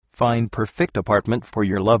find perfect apartment for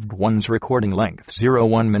your loved ones. Recording length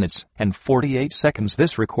 01 minutes and 48 seconds.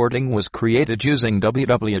 This recording was created using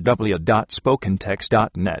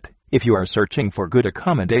www.spokentext.net. If you are searching for good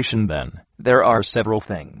accommodation, then there are several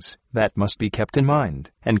things that must be kept in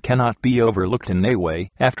mind and cannot be overlooked in any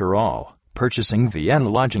way. After all, purchasing Vienna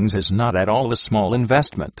lodgings is not at all a small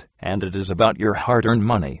investment, and it is about your hard-earned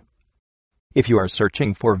money. If you are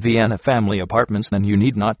searching for Vienna family apartments, then you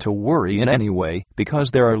need not to worry in any way,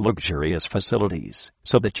 because there are luxurious facilities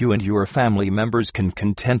so that you and your family members can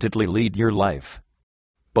contentedly lead your life.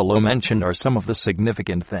 Below mentioned are some of the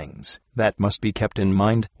significant things that must be kept in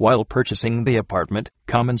mind while purchasing the apartment.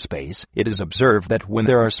 Common space. It is observed that when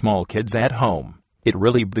there are small kids at home, it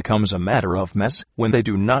really becomes a matter of mess when they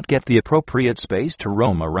do not get the appropriate space to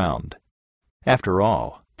roam around. After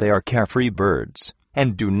all, they are carefree birds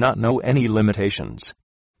and do not know any limitations.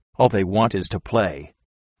 All they want is to play,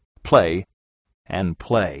 play, and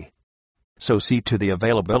play. So see to the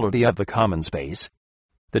availability of the common space.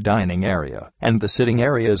 The dining area and the sitting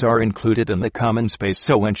areas are included in the common space,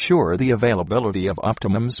 so ensure the availability of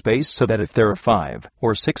optimum space so that if there are 5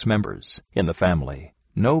 or 6 members in the family,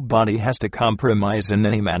 nobody has to compromise in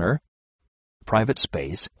any manner. Private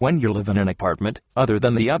space. When you live in an apartment, other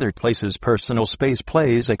than the other places, personal space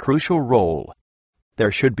plays a crucial role.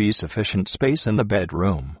 There should be sufficient space in the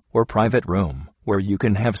bedroom or private room where you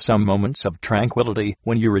can have some moments of tranquility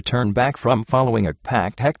when you return back from following a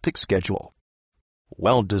packed, hectic schedule.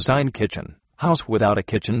 Well-designed kitchen. House without a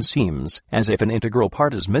kitchen seems as if an integral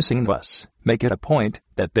part is missing. Thus, make it a point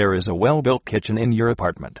that there is a well-built kitchen in your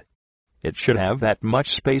apartment. It should have that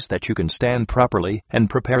much space that you can stand properly and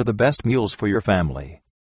prepare the best meals for your family.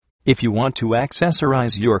 If you want to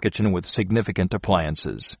accessorize your kitchen with significant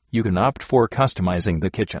appliances, you can opt for customizing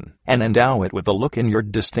the kitchen and endow it with a look in your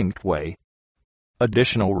distinct way.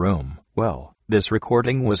 Additional room. Well, this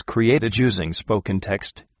recording was created using Spoken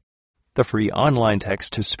Text, the free online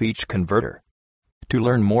text-to-speech converter. To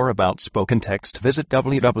learn more about Spoken Text, visit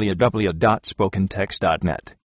www.spokentext.net.